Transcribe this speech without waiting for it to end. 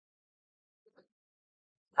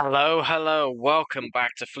Hello, hello, welcome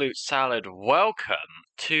back to Flute Salad. Welcome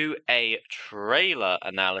to a trailer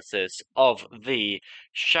analysis of the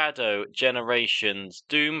Shadow Generations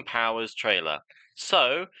Doom Powers trailer.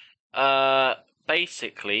 So,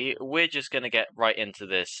 basically, we're just gonna get right into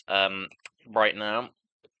this right now.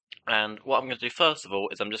 And what I'm gonna do first of all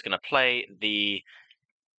is I'm just gonna play the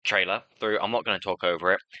trailer through. I'm not going to talk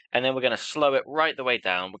over it. And then we're going to slow it right the way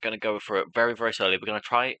down. We're going to go through it very, very slowly. We're going to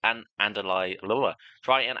try and analyze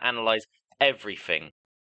everything.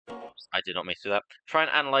 Oops, I did not mean to do that. Try and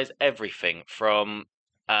analyze everything from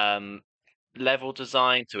level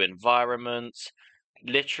design to environments,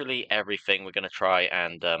 literally everything. We're going to try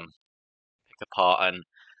and pick apart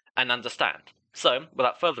and understand. So,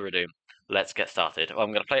 without further ado, let's get started.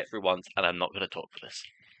 I'm going to play it through once, and I'm not going to talk for this.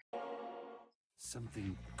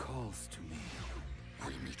 Something calls to me.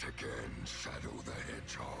 We meet again, Shadow the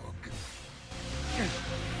Hedgehog.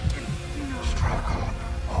 Struggle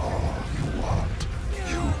all you want.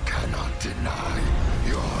 You cannot deny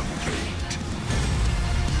your fate.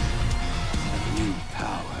 A new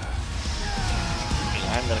power.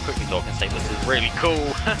 I'm going to quickly talk and say this is really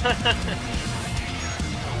cool.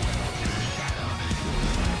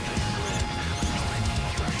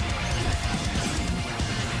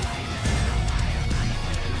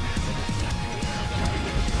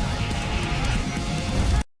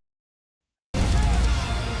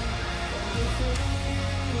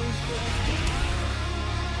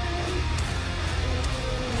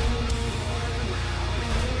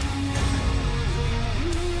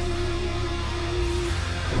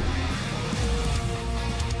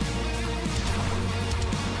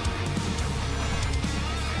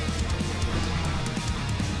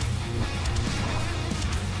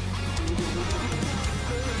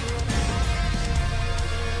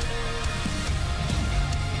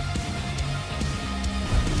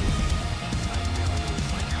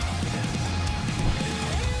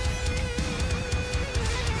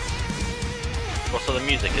 Also, the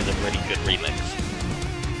music is a really good remix.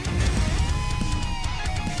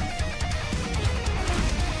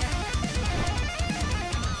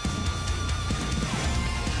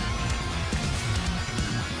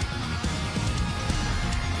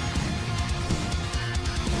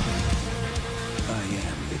 I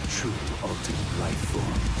am the true ultimate life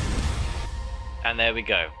form. And there we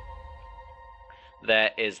go.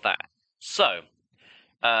 There is that. So,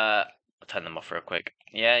 I'll turn them off real quick.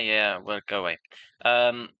 Yeah, well, go away.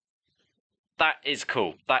 That is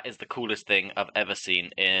cool. That is the coolest thing I've ever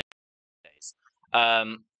seen in days.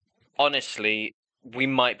 Honestly, we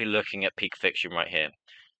might be looking at peak fiction right here.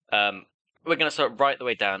 We're going to start right the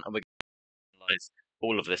way down, and we're going to analyze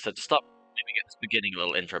all of this. So to start, maybe get this beginning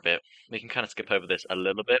little intro bit. We can kind of skip over this a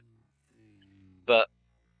little bit, but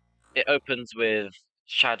it opens with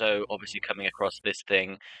Shadow obviously coming across this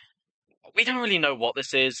thing. We don't really know what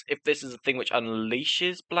this is. If this is a thing which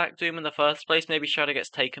unleashes Black Doom in the first place, maybe Shadow gets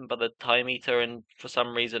taken by the Time Eater and for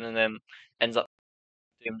some reason, and then ends up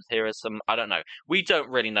Doom's here as some. I don't know. We don't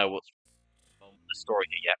really know what's on the story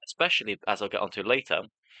here yet, especially as I'll get onto later.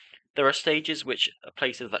 There are stages which are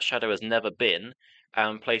places that Shadow has never been,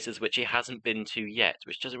 and places which he hasn't been to yet,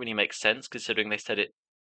 which doesn't really make sense considering they said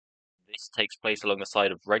this takes place along the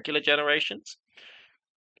side of regular generations.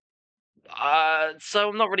 So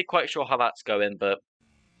I'm not really quite sure how that's going, but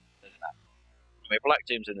anyway, Black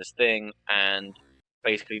Doom's in this thing and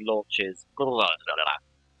basically launches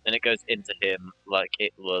and it goes into him like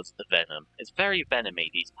it was the Venom. It's very Venomy.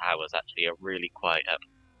 These powers actually are really quite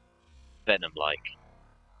Venom-like.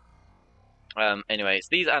 Anyways,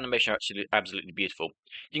 these animations are actually absolutely beautiful.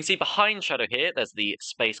 You can see behind Shadow here, there's the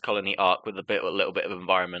Space Colony arc with a little bit of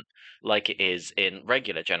environment, like it is in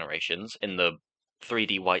regular generations in the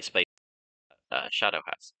 3D white space Shadow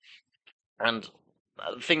has. And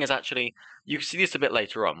the thing is, actually, you can see this a bit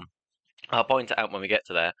later on. I'll point it out when we get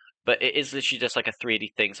to there, but it is literally just like a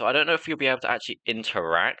 3D thing. So I don't know if you'll be able to actually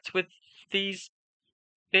interact with these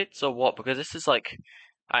bits or what, because this is like,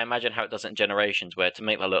 I imagine how it does it in Generations, where to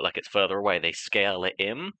make that look like it's further away, they scale it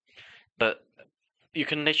in, but you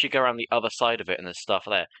can literally go around the other side of it and there's stuff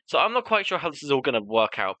there. So I'm not quite sure how this is all going to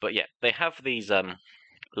work out, but yeah, they have these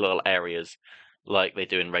little areas like they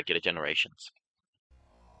do in regular Generations.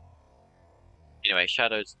 Anyway,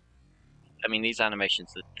 Shadows, I mean, these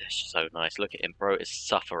animations are just so nice. Look at him, bro is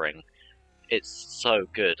suffering. It's so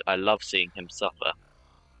good. I love seeing him suffer.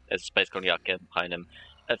 There's a Space Colony arc behind him.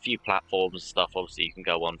 A few platforms stuff, obviously, you can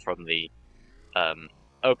go on from the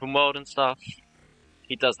open world and stuff.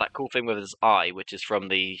 He does that cool thing with his eye, which is from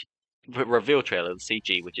the reveal trailer, the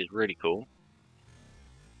CG, which is really cool.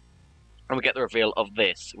 And we get the reveal of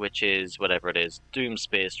this, which is whatever it is. Doom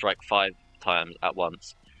Spear strike 5 times at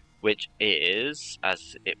once. which is,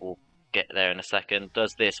 as it will get there in a second,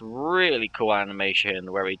 does this really cool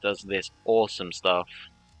animation where he does this awesome stuff.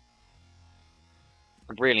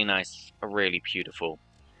 Really nice, really beautiful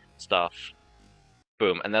stuff.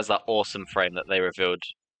 Boom, and there's that awesome frame that they revealed.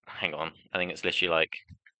 Hang on, I think it's literally like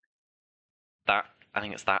that. I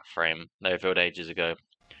think it's that frame they revealed ages ago.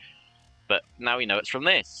 But now we know it's from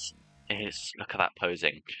this. Look at that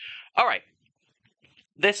posing. All right,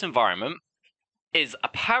 this environment is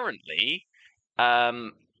apparently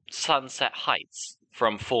Sunset Heights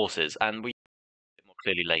from Forces, and we see it more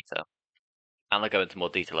clearly later, and I'll go into more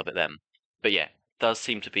detail of it then. But yeah, it does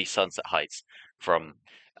seem to be Sunset Heights from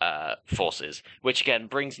Forces, which again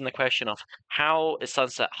brings in the question of how is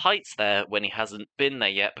Sunset Heights there when he hasn't been there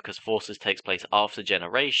yet, because Forces takes place after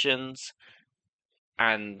Generations,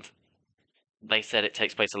 and they said it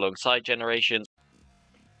takes place alongside Generations.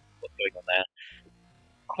 What's going on there?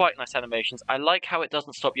 Quite nice animations. I like how it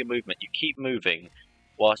doesn't stop your movement. You keep moving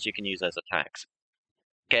whilst you can use those attacks.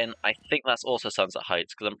 Again, I think that's also Sunset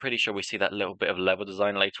Heights, because I'm pretty sure we see that little bit of level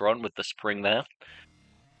design later on with the spring there.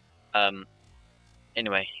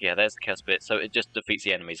 Anyway, yeah, there's the chaos bit, so it just defeats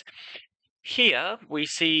the enemies. Here, we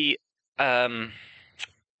see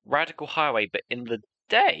Radical Highway, but in the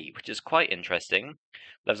day, which is quite interesting.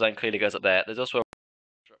 Level design clearly goes up there. There's also a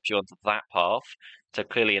drops you onto that path, so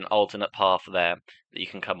clearly an alternate path there that you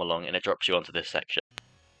can come along, and it drops you onto this section.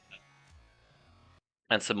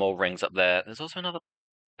 And some more rings up there. There's also another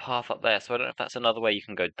path up there, so I don't know if that's another way you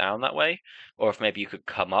can go down that way, or if maybe you could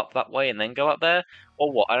come up that way and then go up there,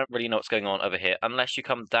 or what. I don't really know what's going on over here, unless you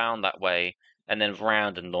come down that way and then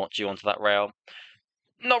round and launch you onto that rail.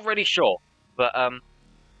 Not really sure, but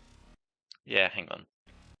yeah, hang on.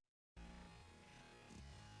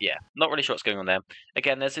 Yeah, not really sure what's going on there.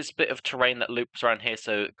 Again, there's this bit of terrain that loops around here,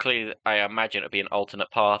 so clearly I imagine it'll be an alternate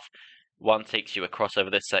path. One takes you across over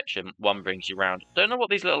this section, one brings you round. Don't know what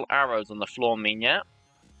these little arrows on the floor mean yet.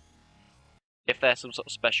 If there's some sort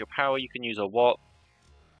of special power you can use or what.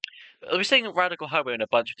 We're seeing Radical Highway in a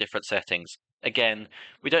bunch of different settings. Again,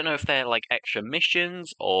 we don't know if they're like extra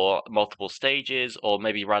missions or multiple stages, or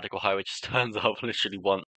maybe Radical Highway just turns up literally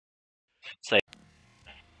once. So,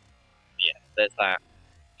 yeah, there's that.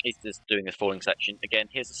 He's just doing this falling section. Again,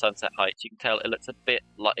 here's the Sunset Heights. You can tell it looks a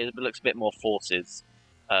bit more Forces,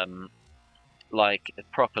 like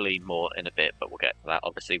properly more in a bit, but we'll get to that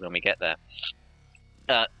obviously when we get there.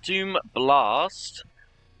 Doom Blast.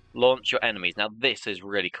 Launch your enemies. Now this is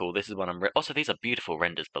really cool. This is one I'm also these are beautiful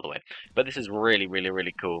renders, by the way. But this is really, really,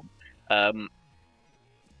 really cool.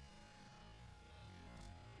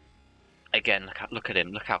 Again, look at him.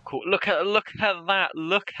 Look how cool. Look at that.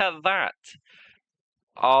 Look at that.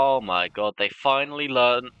 Oh my god, they finally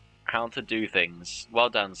learned how to do things. Well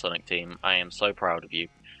done, Sonic Team. I am so proud of you.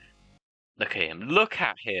 Look at him. Look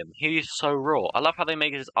at him. He's so raw. I love how they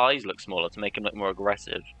make his eyes look smaller to make him look more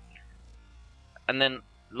aggressive. And then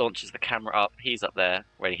launches the camera up. He's up there.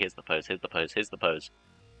 Ready, here's the pose. Here's the pose. Here's the pose.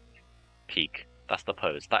 Peek. That's the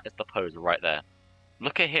pose. That is the pose right there.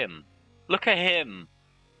 Look at him. Look at him.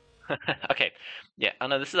 Okay. Yeah, I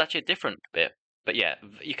know this is actually a different bit. But yeah,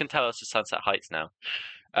 you can tell us it's Sunset Heights now.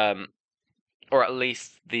 Or at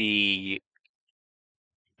least the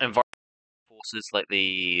environmental forces, like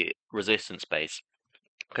the resistance base.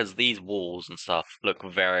 Because these walls and stuff look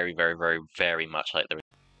very, very, very, very much like the...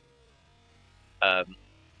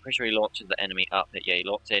 pretty sure he launches the enemy up. Yeah, he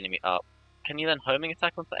launches the enemy up. Can you then homing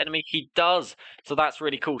attack onto the enemy? He does! So that's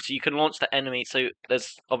really cool. So you can launch the enemy. So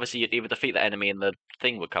there's obviously you'd either defeat the enemy and the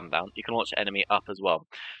thing would come down. You can launch the enemy up as well.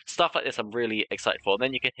 Stuff like this I'm really excited for. And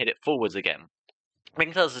then you can hit it forwards again. We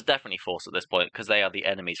can tell this is definitely Force at this point because they are the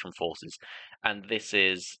enemies from Forces. And this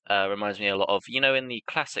is reminds me a lot of, you know, in the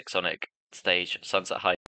classic Sonic stage, Sunset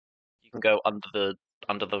Heights, you can go under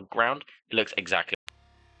the ground. It looks exactly so.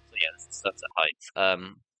 Yeah, this is Sunset Heights.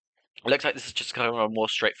 It looks like this is just kind of a more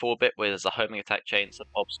straightforward bit where there's a homing attack chain, some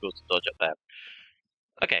obstacles to dodge up there.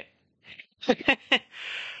 Okay.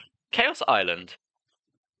 Chaos Island.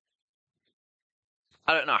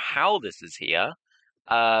 I don't know how this is here.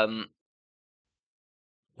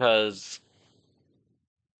 Because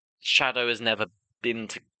Shadow has never been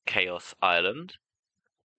to Chaos Island.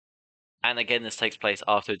 And again, this takes place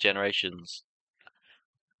after Generations.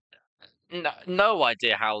 No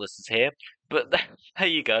idea how this is here, but there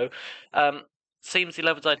you go. Seems the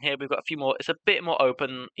level design here, we've got a few more. It's a bit more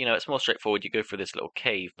open, you know, it's more straightforward. You go through this little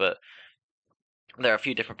cave, but there are a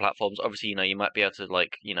few different platforms. Obviously, you know, you might be able to,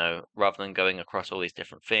 like, you know, rather than going across all these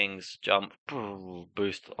different things, jump,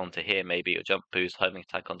 boost onto here maybe, or jump, boost, homing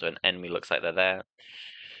attack onto an enemy, looks like they're there.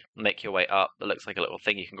 Make your way up, it looks like a little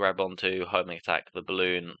thing you can grab onto, homing attack, the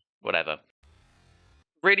balloon, whatever.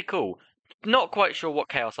 Really cool. Not quite sure what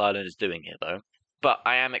Chaos Island is doing here though, but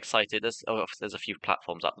I am excited. There's a few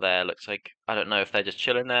platforms up there. Looks like I don't know if they're just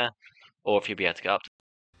chilling there, or if you'll be able to get up.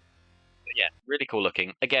 But yeah, really cool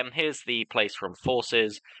looking. Again, here's the place from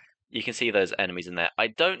Forces. You can see those enemies in there. I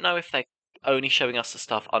don't know if they're only showing us the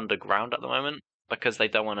stuff underground at the moment because they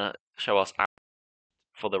don't want to show us out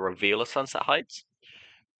for the reveal of Sunset Heights.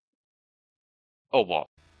 Or what?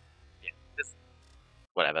 Yeah,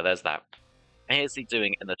 whatever. There's that. And here's he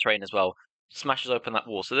doing in the train as well. Smashes open that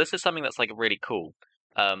wall. So this is something that's like really cool.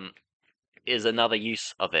 Is another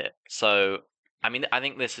use of it. So I mean, I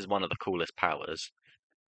think this is one of the coolest powers.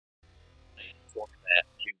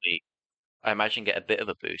 I imagine get a bit of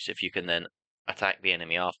a boost if you can then attack the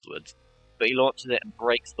enemy afterwards. But he launches it and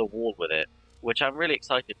breaks the wall with it, which I'm really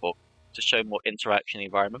excited for to show more interaction in the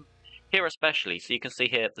environment. Here especially, so you can see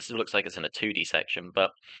here, this looks like it's in a 2D section,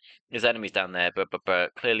 but there's enemies down there, but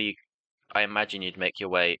clearly I imagine you'd make your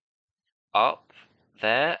way up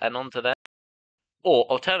there and onto there. Or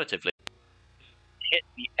alternatively, hit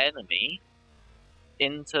the enemy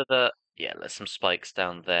into the... Yeah, there's some spikes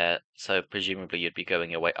down there, so presumably you'd be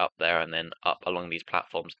going your way up there and then up along these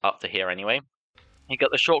platforms up to here anyway. You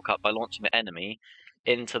get the shortcut by launching the enemy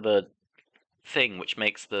into the thing which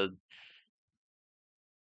makes the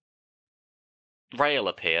rail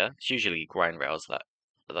appear. It's usually grind rails that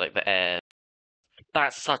like the air.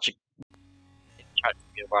 That's such a attractive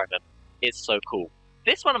environment. It's so cool.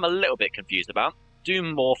 This one I'm a little bit confused about.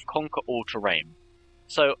 Doom Morph Conquer All Terrain.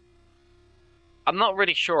 So I'm not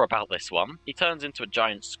really sure about this one. He turns into a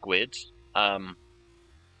giant squid.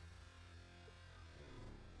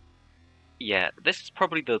 Yeah, this is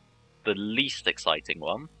probably the least exciting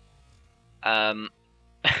one.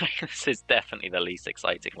 This is definitely the least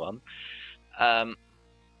exciting one.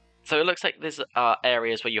 So it looks like there's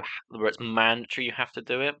areas where it's mandatory you have to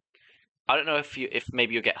do it. I don't know if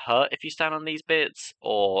maybe you'll get hurt if you stand on these bits,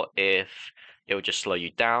 or if it will just slow you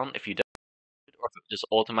down if you don't, or if it just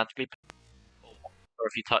automatically, or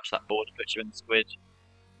if you touch that board it puts you in the squid.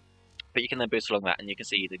 But you can then boost along that, and you can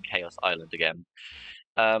see he's in Chaos Island again.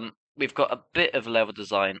 We've got a bit of level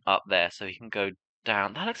design up there, so you can go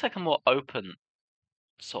down. That looks like a more open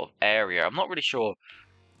sort of area. I'm not really sure.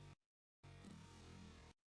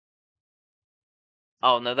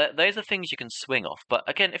 Oh no, those are things you can swing off. But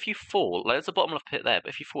again, if you fall, like, there's a bottomless pit there. But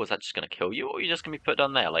if you fall, is that just going to kill you, or are you just going to be put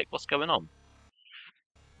down there? Like, what's going on?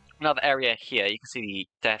 Another area here, you can see the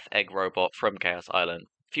Death Egg robot from Chaos Island.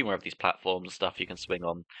 A few more of these platforms and stuff you can swing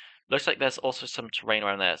on. Looks like there's also some terrain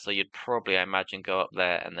around there, so you'd probably, I imagine, go up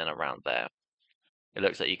there and then around there. It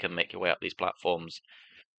looks like you can make your way up these platforms.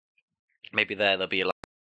 Maybe there'll be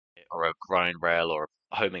or a grind rail or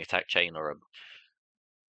a homing attack chain or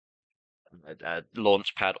a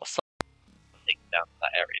launch pad or something down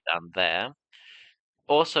that area down there.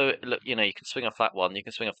 Also, look, you can swing off that one. You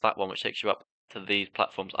can swing off that one, which takes you up to these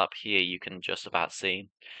platforms up here. You can just about see.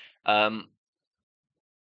 There's an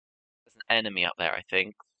enemy up there, I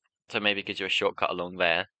think. So maybe it gives you a shortcut along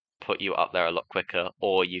there, put you up there a lot quicker,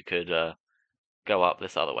 or you could go up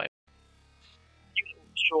this other way.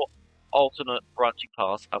 Short alternate branching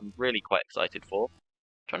paths I'm really quite excited for.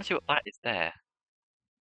 I'm trying to see what that is there.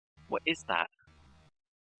 What is that?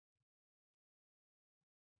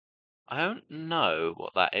 I don't know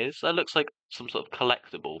what that is. That looks like some sort of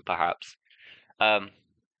collectible, perhaps. But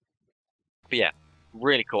yeah,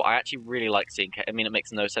 really cool. I actually really like seeing... I mean, it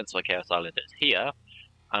makes no sense why Chaos Island is here.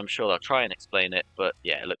 I'm sure they'll try and explain it, but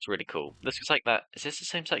yeah, it looks really cool. This looks like that. Is this the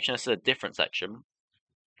same section? This is a different section.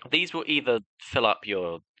 These will either fill up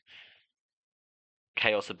your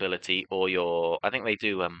Chaos ability or your... I think they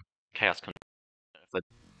do Chaos...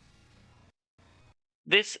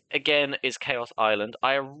 This, again, is Chaos Island.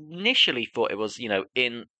 I initially thought it was, you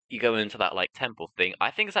go into that, like, temple thing. I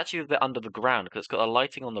think it's actually a bit under the ground, because it's got a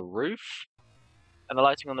lighting on the roof. And the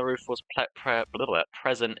lighting on the roof was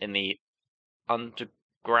present in the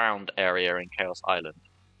underground area in Chaos Island.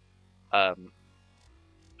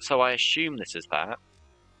 So I assume this is that.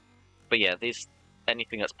 But yeah,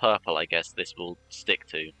 anything that's purple, I guess, this will stick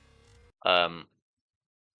to.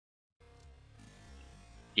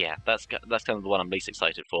 Yeah, that's kind of the one I'm least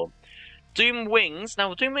excited for. Doom Wings.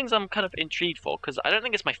 Now, Doom Wings I'm kind of intrigued for, because I don't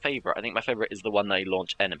think it's my favorite. I think my favorite is the one they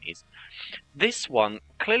launch enemies. This one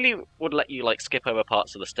clearly would let you, like, skip over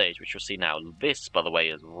parts of the stage, which you'll see now. This, by the way,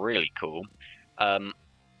 is really cool.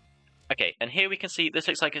 Okay, and here we can see, this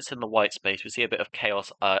looks like it's in the white space. We see a bit of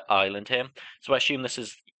Chaos Island here. So I assume this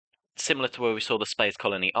is similar to where we saw the Space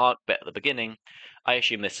Colony Arc bit at the beginning. I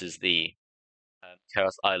assume this is the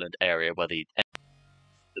Chaos Island area where the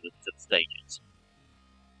to the stages.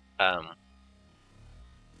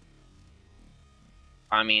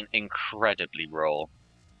 I mean, incredibly raw.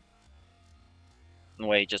 The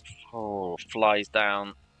way it just flies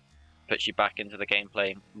down, puts you back into the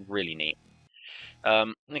gameplay. Really neat.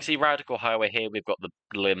 You can see Radical Highway here. We've got the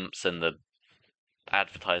glimpse and the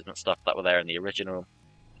advertisement stuff that were there in the original.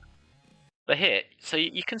 But here, so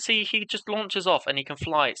you can see he just launches off and he can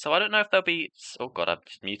fly. So I don't know if there'll be. Oh god, I've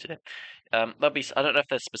just muted it. There'll be. I don't know if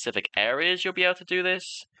there's specific areas you'll be able to do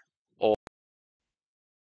this, or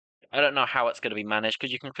I don't know how it's going to be managed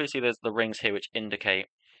because you can clearly see there's the rings here which indicate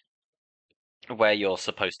where you're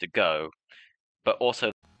supposed to go, but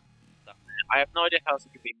also I have no idea how it's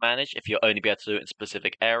going to be managed if you'll only be able to do it in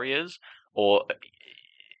specific areas, or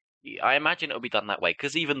I imagine it'll be done that way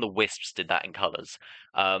because even the wisps did that in colors.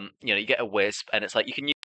 You get a wisp and it's like you can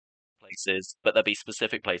use places, but there'll be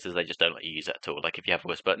specific places they just don't let you use it at all. Like if you have a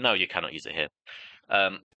wisp, but no, you cannot use it here.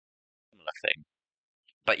 Similar thing.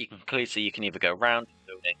 But you can clearly see you can either go around the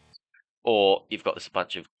building, or you've got this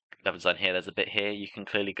bunch of level design here. There's a bit here you can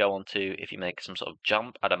clearly go onto if you make some sort of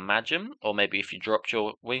jump, I'd imagine, or maybe if you dropped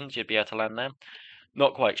your wings, you'd be able to land there.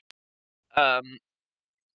 Not quite sure. Like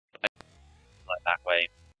that way,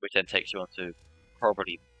 which then takes you onto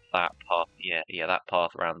probably that path. Yeah, that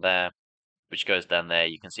path around there, which goes down there.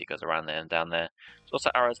 You can see it goes around there and down there. There's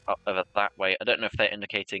also arrows up over that way. I don't know if they're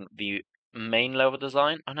indicating the main level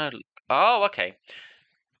design. Oh no. Oh, okay.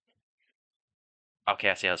 Okay,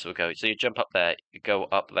 I see how this will go. So you jump up there, you go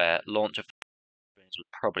up there, launch of would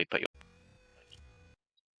probably put you.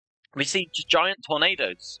 We see just giant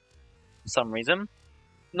tornadoes for some reason.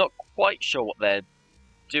 Not quite sure what they're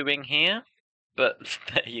doing here, but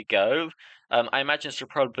there you go. I imagine this will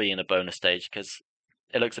probably be in a bonus stage because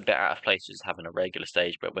it looks a bit out of place just having a regular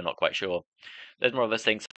stage, but we're not quite sure. There's more of those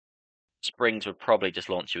things. Springs would probably just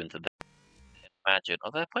launch you into the. Imagine,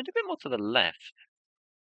 although they're pointing a bit more to the left.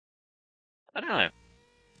 I don't know.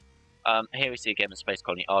 Here we see again the Space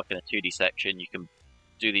Colony Arc in a 2D section. You can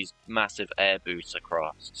do these massive air boosts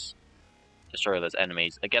across, destroy those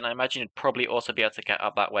enemies. Again, I imagine you'd probably also be able to get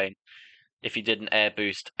up that way if you did an air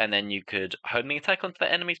boost, and then you could homing attack onto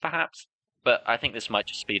the enemies, perhaps. But I think this might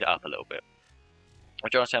just speed it up a little bit,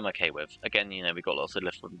 which honestly I'm okay with. Again, we've got lots of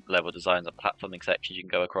level designs and platforming sections you can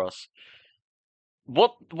go across.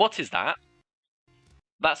 What is that?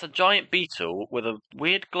 That's a giant beetle with a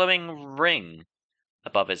weird glowing ring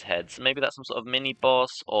above his head. So maybe that's some sort of mini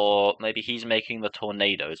boss, or maybe he's making the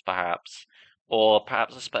tornadoes, perhaps, or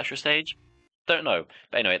perhaps a special stage. Don't know.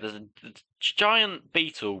 But anyway, there's a giant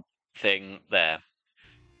beetle thing there.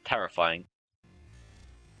 Terrifying.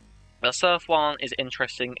 The surf one is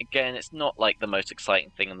interesting. Again, it's not like the most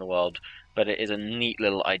exciting thing in the world, but it is a neat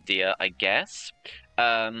little idea, I guess.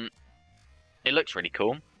 It looks really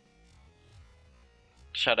cool.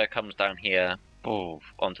 Shadow comes down here,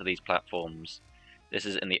 onto these platforms. This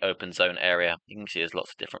is in the open zone area. You can see there's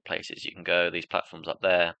lots of different places you can go. These platforms up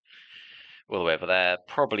there, all the way over there.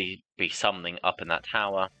 Probably be something up in that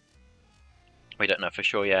tower. We don't know for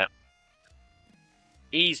sure yet.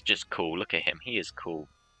 He's just cool. Look at him. He is cool.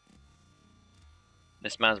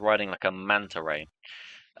 This man's riding like a manta ray.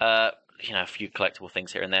 A few collectible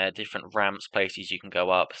things here and there. Different ramps, places you can go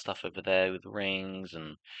up. Stuff over there with rings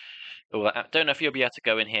and all that. I don't know if you'll be able to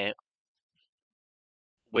go in here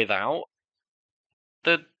without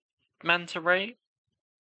the manta ray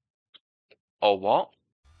or what?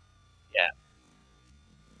 Yeah.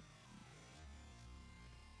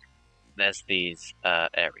 There's these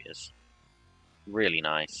areas. Really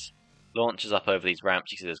nice. Launches up over these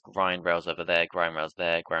ramps. You see there's grind rails over there, grind rails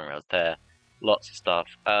there, grind rails there. Lots of stuff.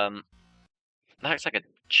 That looks like a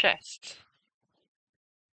chest.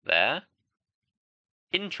 There.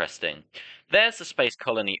 Interesting. There's the Space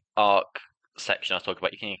Colony Arc section I was talking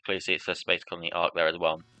about. You can clearly see it says Space Colony Arc there as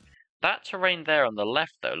well. That terrain there on the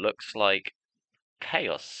left, though, looks like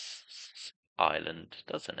Chaos Island,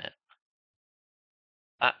 doesn't it?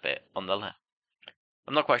 That bit on the left.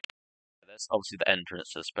 I'm not quite sure. There's obviously the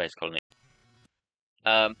entrance to the Space Colony.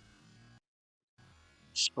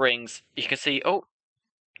 Springs. You can see,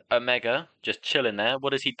 Omega just chilling there.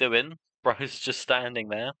 What is he doing? Bro's just standing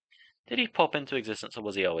there. Did he pop into existence or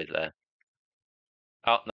was he always there?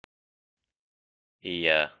 Oh, no.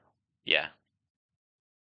 Yeah. Yeah,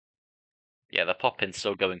 the pop-in's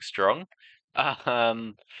still going strong. He's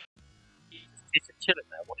chilling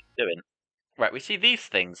there. What is he doing? Right, we see these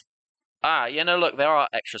things. Look, there are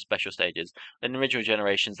extra special stages. In the original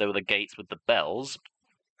generations, there were the gates with the bells.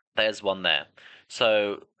 There's one there.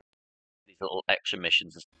 So, these little extra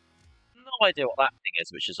missions. No idea what that thing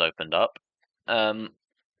is, which has opened up.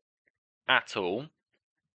 At all.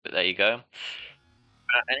 But there you go.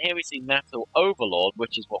 And here we see Metal Overlord,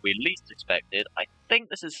 which is what we least expected. I think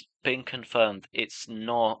this has been confirmed. It's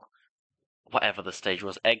not whatever the stage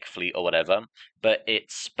was, Egg Fleet or whatever, but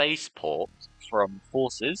it's Spaceport from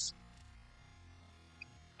Forces.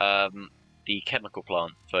 The chemical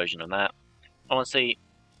plant version of that. Honestly,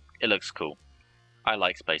 it looks cool. I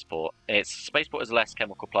like Spaceport. Spaceport is less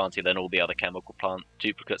chemical planty than all the other chemical plant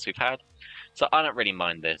duplicates we've had, so I don't really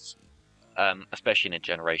mind this, especially in a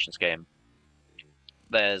Generations game.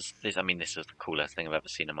 There's this. I mean, this is the coolest thing I've ever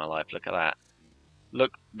seen in my life. Look at that.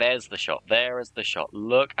 Look, there's the shot. There is the shot.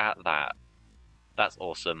 Look at that. That's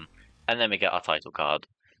awesome. And then we get our title card.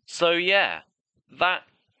 So yeah, that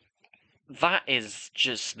is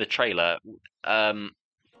just the trailer.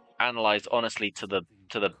 Analyzed honestly to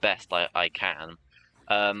the best I can.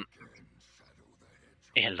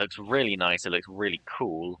 It looks really nice. It looks really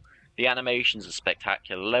cool. The animations are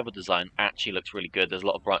spectacular. Level design actually looks really good. There's a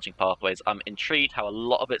lot of branching pathways. I'm intrigued how a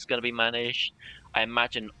lot of it's going to be managed. I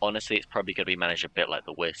imagine, honestly, it's probably going to be managed a bit like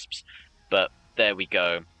the Wisps. But there we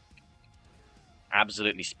go.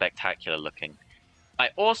 Absolutely spectacular looking. I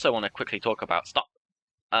also want to quickly talk about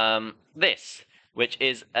this, which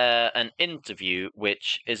is an interview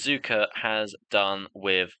which Iizuka has done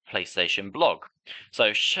with PlayStation Blog.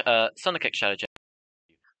 So Sonic X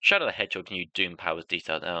Shadow the Hedgehog's new Doom powers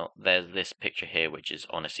detailed out. There's this picture here, which is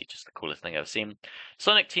honestly just the coolest thing I've ever seen.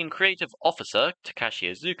 Sonic Team Creative Officer Takashi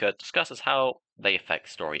Iizuka discusses how they affect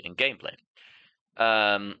story and gameplay.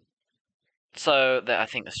 So I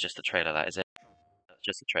think that's just the trailer. That is it. That's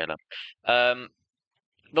just the trailer.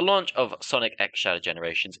 The launch of Sonic X Shadow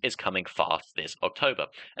Generations is coming fast this October,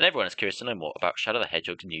 and everyone is curious to know more about Shadow the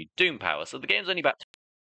Hedgehog's new Doom power. So the game's only about,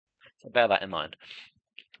 so bear that in mind.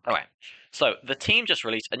 Alright, so the team just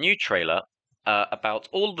released a new trailer about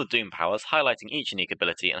all the Doom powers, highlighting each unique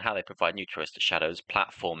ability and how they provide new choice to Shadow's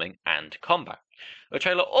platforming and combat. The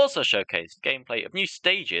trailer also showcased gameplay of new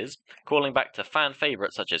stages, calling back to fan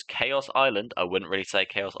favorites such as Chaos Island. I wouldn't really say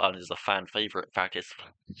Chaos Island is a fan favorite. In fact,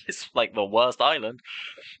 it's like the worst island.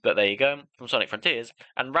 But there you go, from Sonic Frontiers.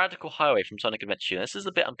 And Radical Highway from Sonic Adventure 2. This is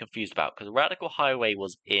the bit I'm confused about, because Radical Highway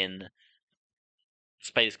was in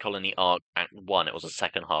Space Colony Arc Act 1. It was the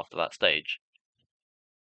second half to that stage.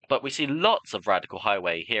 But we see lots of Radical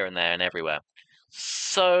Highway here and there and everywhere.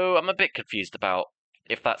 So I'm a bit confused about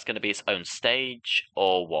if that's going to be its own stage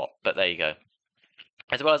or what. But there you go.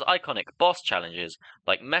 As well as iconic boss challenges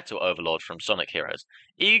like Metal Overlord from Sonic Heroes.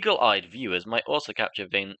 Eagle-eyed viewers might also capture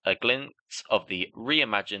a glimpse of the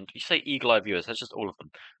reimagined, you say eagle-eyed viewers, that's just all of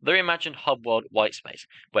them, the reimagined hub world White Space,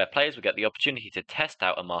 where players will get the opportunity to test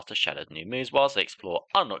out and master Shadow's new moves whilst they explore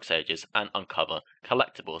unlocked stages and uncover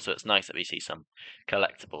collectibles. So it's nice that we see some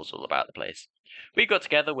collectibles all about the place. We got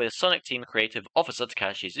together with Sonic Team Creative Officer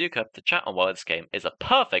Takashi Iizuka to chat on why this game is a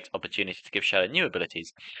perfect opportunity to give Shadow new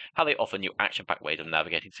abilities, how they offer new action-packed ways of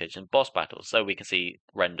navigating stages and boss battles. So we can see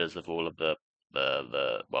renders of all of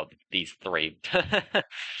well, these three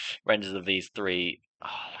renders of these three. Oh,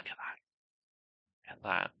 look at that! Look at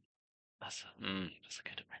that. That's a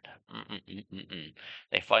good render.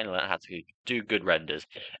 They finally learned how to do good renders.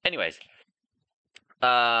 Anyways,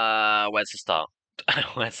 where's the start?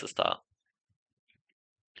 Where's the start?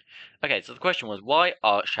 Okay, so the question was, why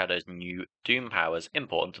are Shadow's new Doom powers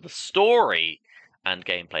important to the story and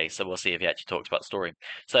gameplay? So we'll see if he actually talks about the story.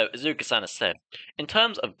 So Iizuka-san has said, in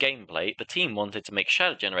terms of gameplay, the team wanted to make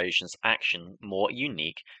Shadow Generations action more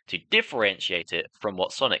unique to differentiate it from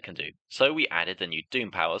what Sonic can do. So we added the new Doom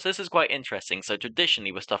powers. This is quite interesting. So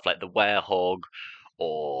traditionally with stuff like the Werehog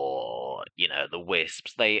or, you know, the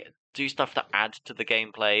Wisps, they do stuff to add to the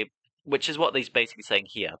gameplay, which is what he's basically saying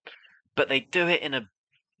here. But they do it in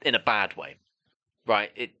a bad way, right?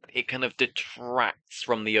 It kind of detracts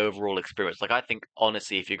from the overall experience. Like, I think,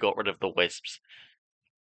 honestly, if you got rid of the Wisps,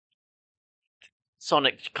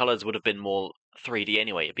 Sonic colors would have been more 3D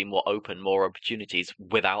anyway. It'd be more open, more opportunities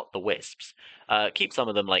without the Wisps. Keep some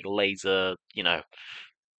of them like Laser, you know.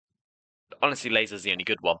 Honestly, Laser's the only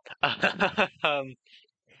good one.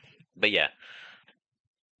 But yeah.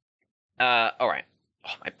 Alright.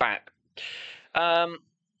 Oh, my back.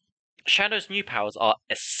 Shadow's new powers are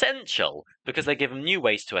essential because they give him new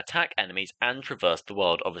ways to attack enemies and traverse the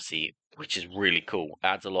world, obviously, which is really cool.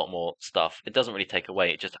 Adds a lot more stuff. It doesn't really take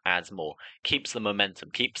away, it just adds more. Keeps the momentum,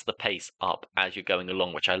 keeps the pace up as you're going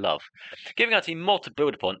along, which I love. Giving our team more to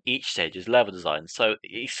build upon each stage's level design. So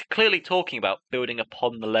he's clearly talking about building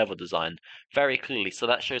upon the level design very clearly. So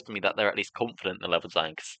that shows to me that they're at least confident in the level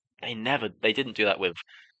design, because they didn't do that with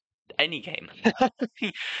any game.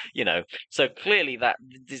 You know, so clearly that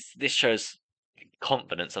this shows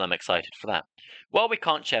confidence, and I'm excited for that. While we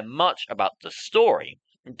can't share much about the story,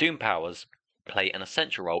 Doom powers play an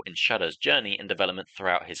essential role in Shadow's journey and development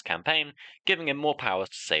throughout his campaign, giving him more powers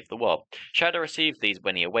to save the world. Shadow receives these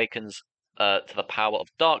when he awakens to the power of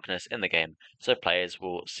darkness in the game, so players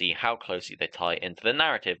will see how closely they tie into the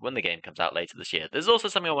narrative when the game comes out later this year. There's also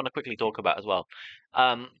something I want to quickly talk about as well.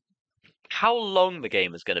 How long the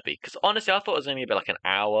game is going to be, because honestly I thought it was only like an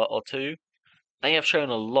hour or two. They have shown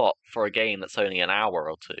a lot for a game that's only an hour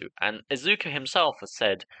or two, and Iizuka himself has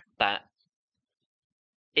said that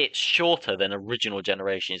it's shorter than original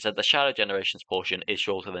Generation. He said the Shadow Generations portion is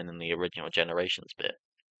shorter than in the original Generations bit.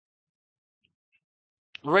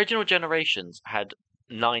 Original Generations had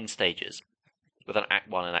 9 stages with an Act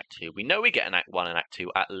 1 and Act 2. We know we get an Act 1 and Act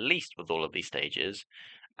 2 at least with all of these stages,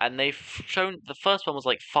 and they've shown the first one was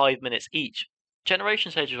like 5 minutes each.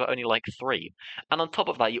 Generation stages were only like 3, and on top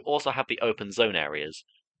of that you also have the open zone areas.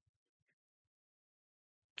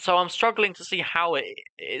 So I'm struggling to see how it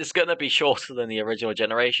is going to be shorter than the original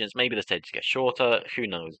Generations. Maybe the stages get shorter, who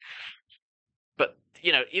knows. But,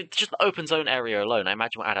 you know, just the open zone area alone, I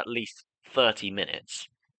imagine we'll add at least 30 minutes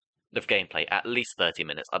of gameplay. At least 30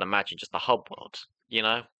 minutes, I'd imagine, just the hub world, you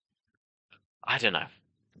know? I don't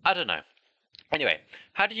know. Anyway,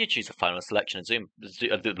 how did you choose the final selection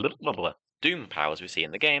of Doom powers we see in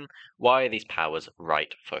the game? Why are these powers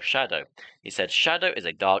right for Shadow? He said Shadow is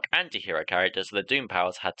a dark anti-hero character, so the Doom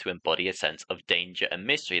powers had to embody a sense of danger and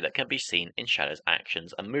mystery that can be seen in Shadow's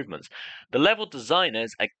actions and movements. The level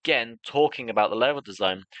designers, again talking about the level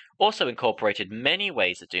design, also incorporated many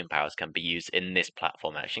ways that Doom powers can be used in this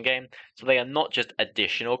platform action game, so they are not just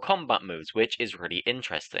additional combat moves, which is really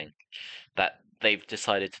interesting. That they've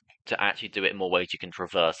decided to actually do it in more ways you can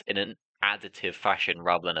traverse in an additive fashion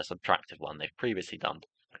rather than a subtractive one they've previously done.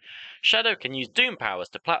 Shadow can use Doom powers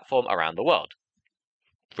to platform around the world.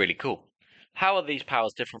 Really cool. How are these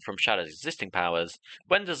powers different from Shadow's existing powers?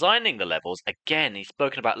 When designing the levels, again, he's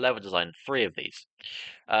spoken about level design in 3 of these.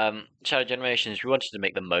 Shadow Generations, we wanted to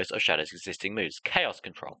make the most of Shadow's existing moves. Chaos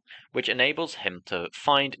Control, which enables him to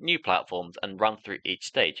find new platforms and run through each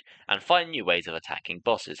stage, and find new ways of attacking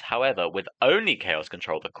bosses. However, with only Chaos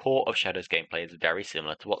Control, the core of Shadow's gameplay is very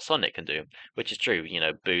similar to what Sonic can do, which is true, you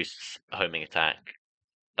know, boosts, homing attack,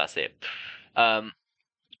 that's it.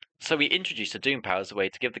 So we introduced the Doom power as a way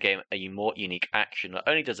to give the game a more unique action. Not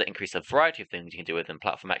only does it increase the variety of things you can do within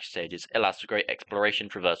platform action stages, it allows for great exploration,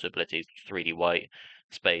 traversal abilities, 3D white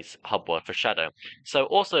space, hub world for Shadow. So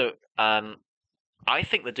also, I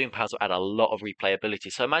think the Doom powers will add a lot of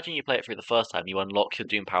replayability. So imagine you play it through the first time, you unlock your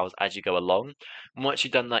Doom powers as you go along. And once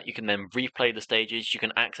you've done that, you can then replay the stages, you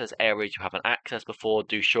can access areas you haven't accessed before,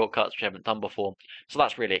 do shortcuts which you haven't done before. So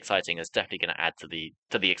that's really exciting. It's definitely going to add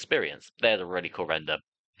to the experience. There's a really cool render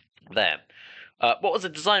there. What was the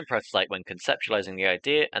design process like when conceptualizing the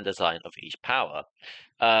idea and design of each power?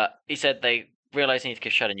 He said they realized they need to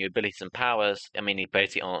give Shadow new abilities and powers. I mean, he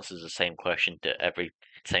basically answers the same question to every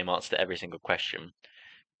single question.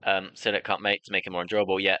 So that can't make to make it more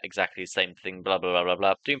enjoyable. Yeah, exactly the same thing. Blah blah blah blah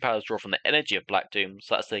blah. Doom powers draw from the energy of Black Doom,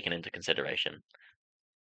 so that's taken into consideration.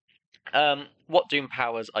 What Doom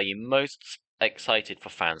powers are you most excited for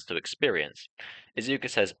fans to experience?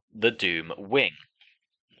 Iizuka says the Doom Wing.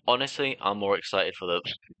 Honestly, I'm more excited for the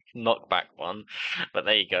knockback one, but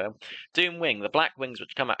there you go. Doom Wing, the black wings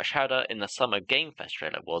which come out of Shadow in the Summer Game Fest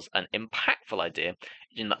trailer, was an impactful idea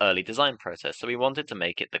in the early design process, so we wanted to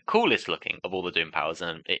make it the coolest looking of all the Doom powers,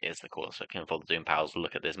 and it is the coolest looking of all the Doom powers.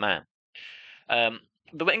 Look at this man.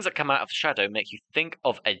 The wings that come out of Shadow make you think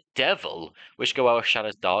of a devil, which go out of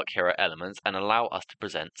Shadow's dark hero elements and allow us to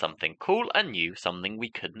present something cool and new, something we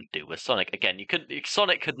couldn't do with Sonic. Again,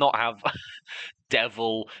 Sonic could not have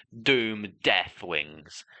devil, doom, death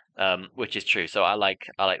wings, which is true. So I like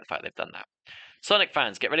the fact they've done that. Sonic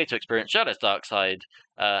fans, get ready to experience Shadow's dark side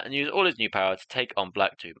and use all his new power to take on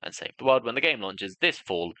Black Doom and save the world when the game launches this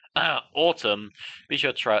fall, autumn. Be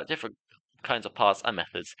sure to try out different kinds of paths and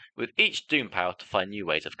methods with each Doom power to find new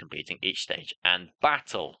ways of completing each stage and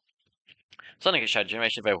battle. Sonic and Shadow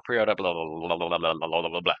Generation available pre-order, blah blah blah blah blah blah blah blah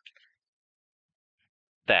blah blah.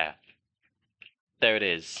 There it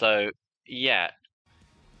is. So yeah,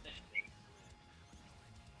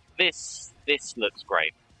 this looks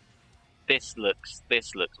great. This looks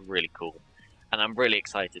really cool, and I'm really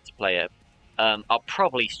excited to play it. I'll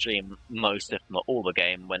probably stream most, if not all, the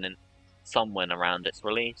game somewhere around its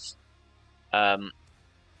release.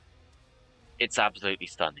 It's absolutely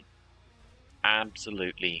stunning.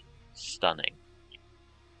 Absolutely stunning.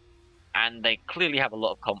 And they clearly have a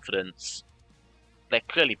lot of confidence. They're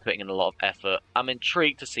clearly putting in a lot of effort. I'm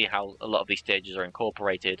intrigued to see how a lot of these stages are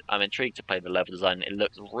incorporated. I'm intrigued to play the level design. It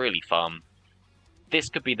looks really fun. This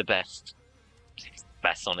could be the best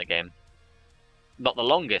Sonic game. not the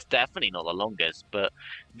longest, definitely not the longest, but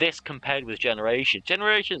this compared with Generations,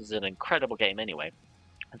 Generations is an incredible game anyway.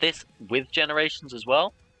 This with Generations as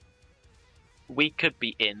well, we could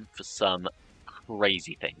be in for some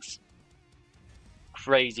crazy things.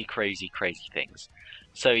 Crazy things.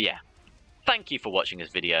 So yeah, thank you for watching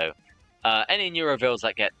this video. Any new reveals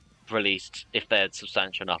that get released, if they're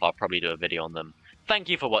substantial enough, I'll probably do a video on them. Thank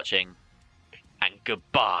you for watching, and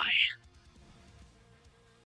goodbye.